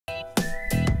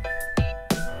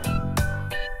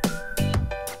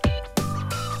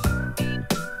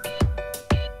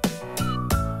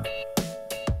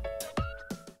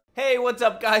What's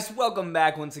up, guys? Welcome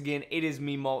back once again. It is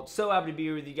me, Molt. So happy to be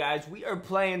here with you guys. We are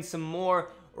playing some more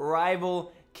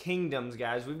Rival Kingdoms,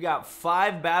 guys. We've got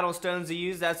 5 battle stones to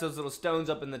use. That's those little stones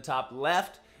up in the top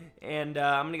left. And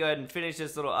I'm going to go ahead and finish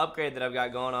this little upgrade that I've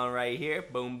got going on right here.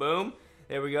 Boom, boom.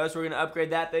 There we go. So we're going to upgrade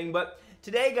that thing. But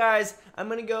today, guys, I'm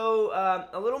going to go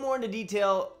a little more into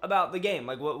detail about the game.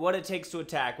 Like what it takes to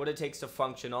attack, what it takes to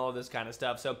function, all of this kind of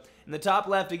stuff. So in the top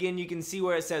left, again, you can see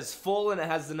where it says full and it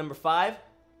has the number 5.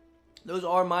 Those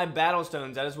are my battle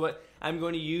stones. That is what I'm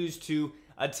going to use to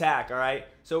attack, alright?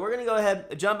 So we're going to go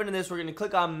ahead, jump into this. We're going to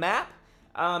click on map,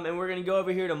 and we're going to go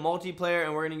over here to multiplayer,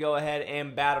 and we're going to go ahead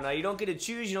and battle. Now, you don't get to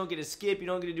choose, you don't get to skip, you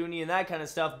don't get to do any of that kind of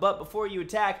stuff, but before you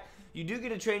attack, you do get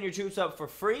to train your troops up for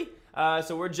free.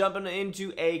 So we're jumping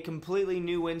into a completely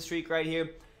new win streak right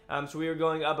here. So we are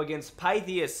going up against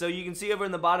Pythias. So you can see over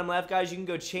in the bottom left, guys, you can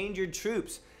go change your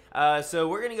troops. So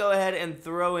we're going to go ahead and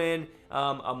throw in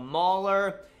a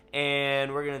Mauler.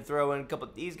 And we're going to throw in a couple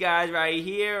of these guys right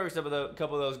here, or a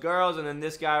couple of those girls, and then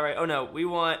this guy right... Oh, no,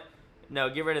 no,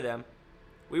 get rid of them.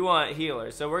 We want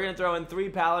healers. So we're going to throw in 3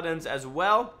 paladins as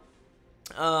well.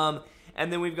 And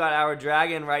then we've got our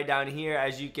dragon right down here,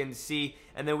 as you can see.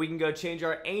 And then we can go change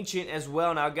our ancient as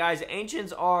well. Now, guys,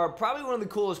 ancients are probably one of the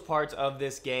coolest parts of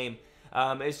this game.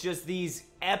 It's just these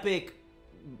epic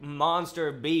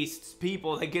monster beasts,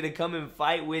 people that get to come and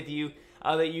fight with you,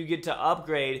 that you get to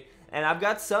upgrade. And I've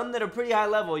got some that are pretty high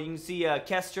level. You can see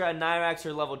Kestra and Nyrax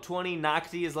are level 20.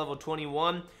 Noxy is level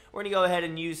 21. We're going to go ahead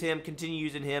and use him, continue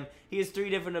using him. He has 3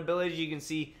 different abilities. You can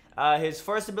see his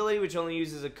first ability, which only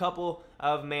uses a couple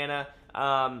of mana,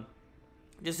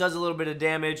 just does a little bit of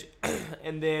damage.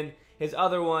 And then his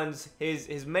other ones,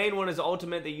 his main one is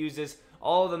ultimate that uses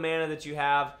all of the mana that you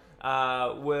have.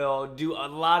 Will do a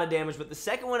lot of damage, but the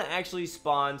second one actually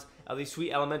spawns these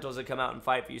sweet elementals that come out and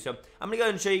fight for you. So I'm gonna go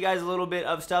ahead and show you guys a little bit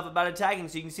of stuff about attacking.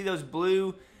 So you can see those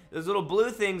little blue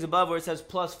things above where it says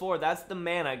 +4. That's the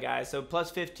mana, guys. So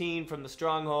 +15 from the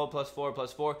stronghold, +4,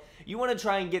 +4. You want to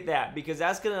try and get that because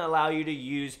that's gonna allow you to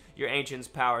use your ancient's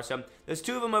power. So there's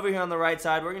 2 of them over here on the right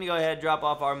side. We're gonna go ahead and drop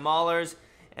off our maulers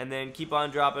and then keep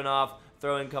on dropping off.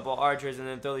 Throw in a couple archers and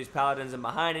then throw these paladins in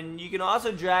behind. And you can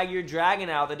also drag your dragon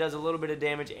out that does a little bit of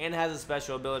damage and has a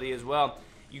special ability as well.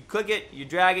 You click it, you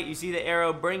drag it, you see the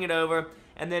arrow, bring it over,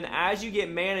 and then as you get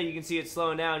mana, you can see it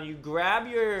slowing down. You grab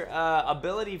your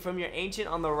ability from your ancient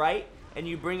on the right and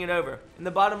you bring it over. In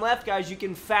the bottom left, guys, you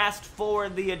can fast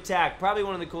forward the attack. Probably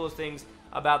one of the coolest things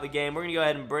about the game. We're going to go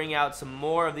ahead and bring out some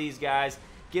more of these guys.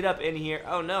 Get up in here.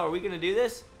 Oh no, are we going to do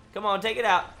this? Come on, take it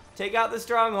out. Take out the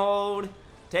stronghold.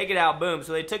 Take it out, boom.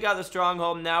 So they took out the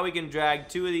stronghold. Now we can drag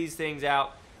 2 of these things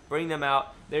out, bring them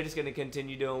out. They're just going to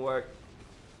continue doing work.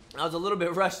 I was a little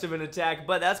bit rushed of an attack,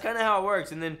 but that's kind of how it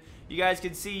works. And then you guys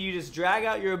can see you just drag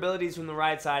out your abilities from the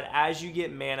right side as you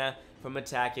get mana from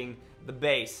attacking the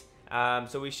base.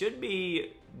 So we should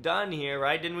be done here,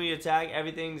 right? Didn't we attack?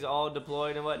 Everything's all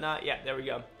deployed and whatnot. Yeah, there we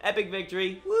go. Epic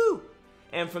victory. Woo!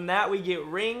 And from that, we get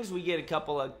rings, we get a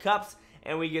couple of cups,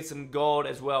 and we get some gold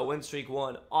as well. Win streak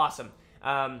 1. Awesome.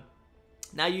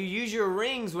 Now you use your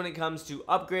rings when it comes to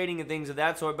upgrading and things of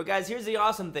that sort, but guys, here's the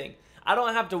awesome thing. I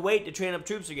don't have to wait to train up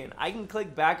troops again. I can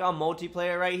click back on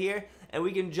multiplayer right here, and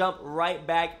we can jump right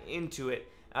back into it.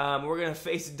 We're going to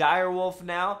face Direwolf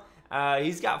now.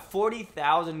 He's got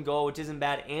 40,000 gold, which isn't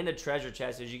bad, and a treasure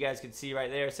chest, as you guys can see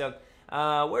right there. So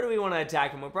where do we want to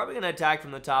attack him? We're probably going to attack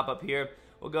from the top up here.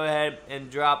 We'll go ahead and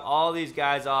drop all these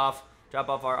guys off. Drop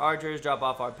off our archers, drop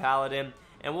off our paladin.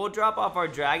 And we'll drop off our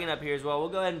dragon up here as well. We'll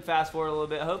go ahead and fast forward a little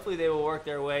bit. Hopefully they will work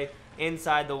their way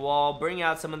inside the wall. Bring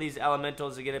out some of these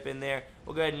elementals to get up in there.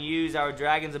 We'll go ahead and use our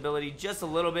dragon's ability just a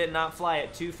little bit. Not fly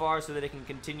it too far so that it can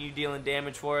continue dealing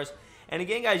damage for us. And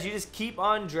again, guys, you just keep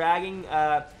on dragging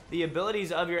the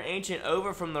abilities of your ancient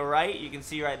over from the right. You can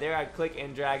see right there. I click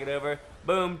and drag it over.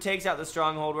 Boom. Takes out the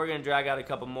stronghold. We're going to drag out a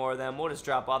couple more of them. We'll just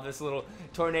drop off this little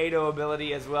tornado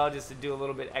ability as well just to do a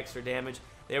little bit extra damage.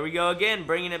 There we go again,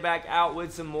 bringing it back out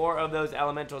with some more of those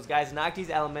elementals. Guys, Nocti's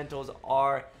elementals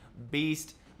are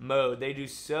beast mode. They do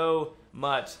so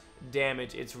much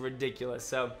damage. It's ridiculous.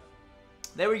 So,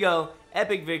 there we go.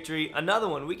 Epic victory. Another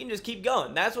one. We can just keep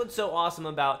going. That's what's so awesome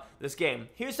about this game.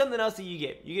 Here's something else that you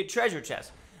get. You get treasure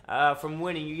chests from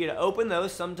winning. You get to open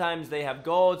those. Sometimes they have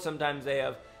gold. Sometimes they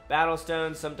have battle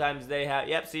stones. Sometimes they have...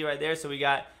 Yep, see right there? So, we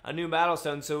got a new battle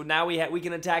stone. So, now we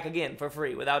can attack again for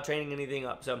free without training anything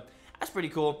up. So, that's pretty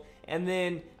cool. And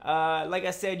then, like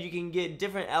I said, you can get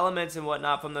different elements and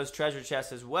whatnot from those treasure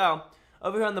chests as well.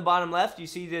 Over here on the bottom left, you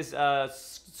see this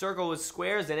circle with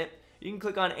squares in it. You can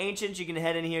click on Ancients. You can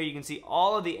head in here. You can see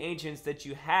all of the Ancients that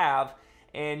you have.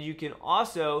 And you can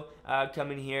also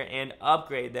come in here and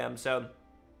upgrade them. So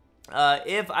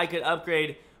If I could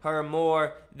upgrade her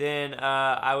more, then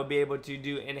I would be able to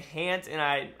do enhance, and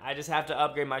I just have to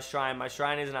upgrade my shrine. My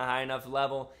shrine isn't a high enough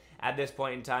level at this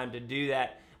point in time to do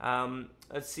that.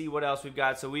 Let's see what else we've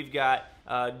got. So we've got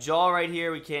Jaw right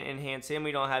here. We can't enhance him.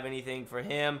 We don't have anything for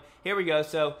him. Here we go.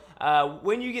 So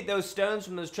when you get those stones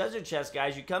from those treasure chests,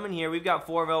 guys, you come in here. We've got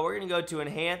 4 of them. We're going to go to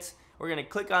enhance. We're going to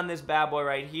click on this bad boy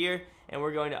right here, and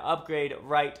we're going to upgrade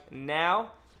right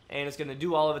now. And it's going to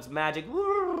do all of its magic.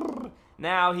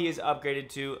 Now he is upgraded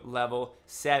to level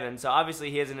 7. So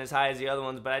obviously he isn't as high as the other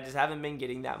ones, but I just haven't been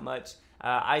getting that much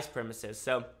ice premises.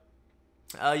 So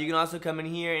you can also come in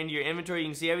here into your inventory. You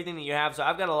can see everything that you have. So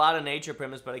I've got a lot of nature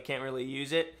premise, but I can't really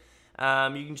use it.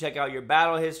 You can check out your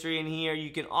battle history in here. You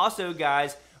can also,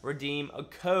 guys, redeem a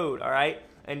code, all right?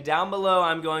 And down below,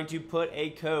 I'm going to put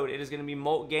a code. It is going to be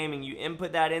Molt Gaming. You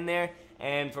input that in there,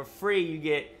 and for free, you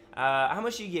get, how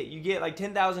much do you get? You get like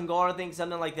 10,000 gold, I think,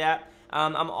 something like that.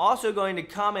 I'm also going to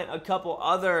comment a couple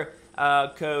other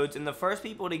codes, and the first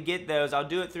people to get those, I'll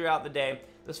do it throughout the day.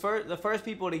 The first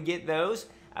people to get those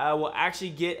will actually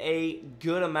get a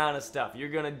good amount of stuff. You're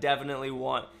going to definitely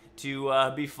want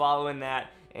to be following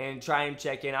that and try and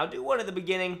check in. I'll do one at the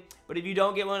beginning, but if you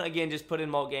don't get one, again, just put in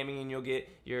Molt Gaming and you'll get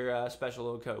your special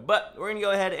little code. But we're going to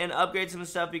go ahead and upgrade some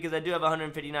stuff because I do have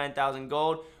 159,000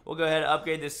 gold. We'll go ahead and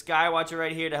upgrade this Sky Watcher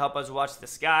right here to help us watch the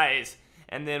skies.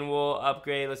 And then we'll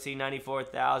upgrade, let's see,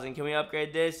 94,000. Can we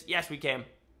upgrade this? Yes, we can.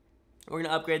 We're going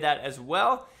to upgrade that as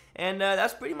well. And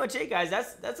that's pretty much it, guys.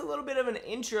 That's a little bit of an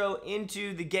intro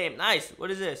into the game. Nice.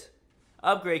 What is this?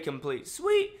 Upgrade complete.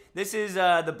 Sweet. This is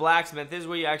the blacksmith. This is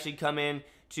where you actually come in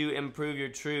to improve your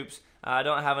troops. I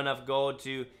don't have enough gold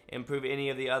to improve any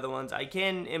of the other ones. I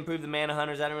can improve the mana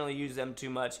hunters. I don't really use them too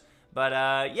much. But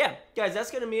yeah, guys, that's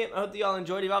going to be it. I hope that y'all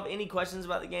enjoyed. If you have any questions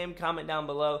about the game, comment down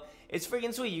below. It's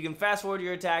freaking sweet. You can fast forward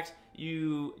your attacks.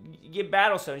 You get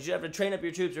battle stones. You don't have to train up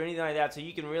your troops or anything like that. So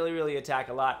you can really, really attack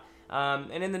a lot.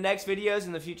 And in the next videos,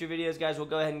 in the future videos, guys, we'll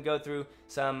go ahead and go through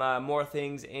some more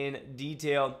things in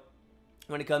detail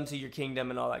when it comes to your kingdom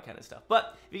and all that kind of stuff.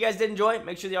 But if you guys did enjoy it,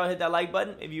 make sure that y'all hit that like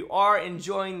button. If you are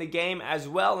enjoying the game as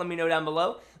well, let me know down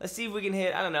below. Let's see if we can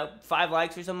hit, I don't know, 5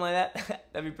 likes or something like that.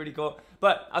 That'd be pretty cool.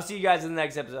 But I'll see you guys in the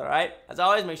next episode, all right? As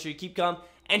always, make sure you keep calm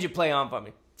and you play on for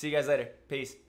me. See you guys later. Peace.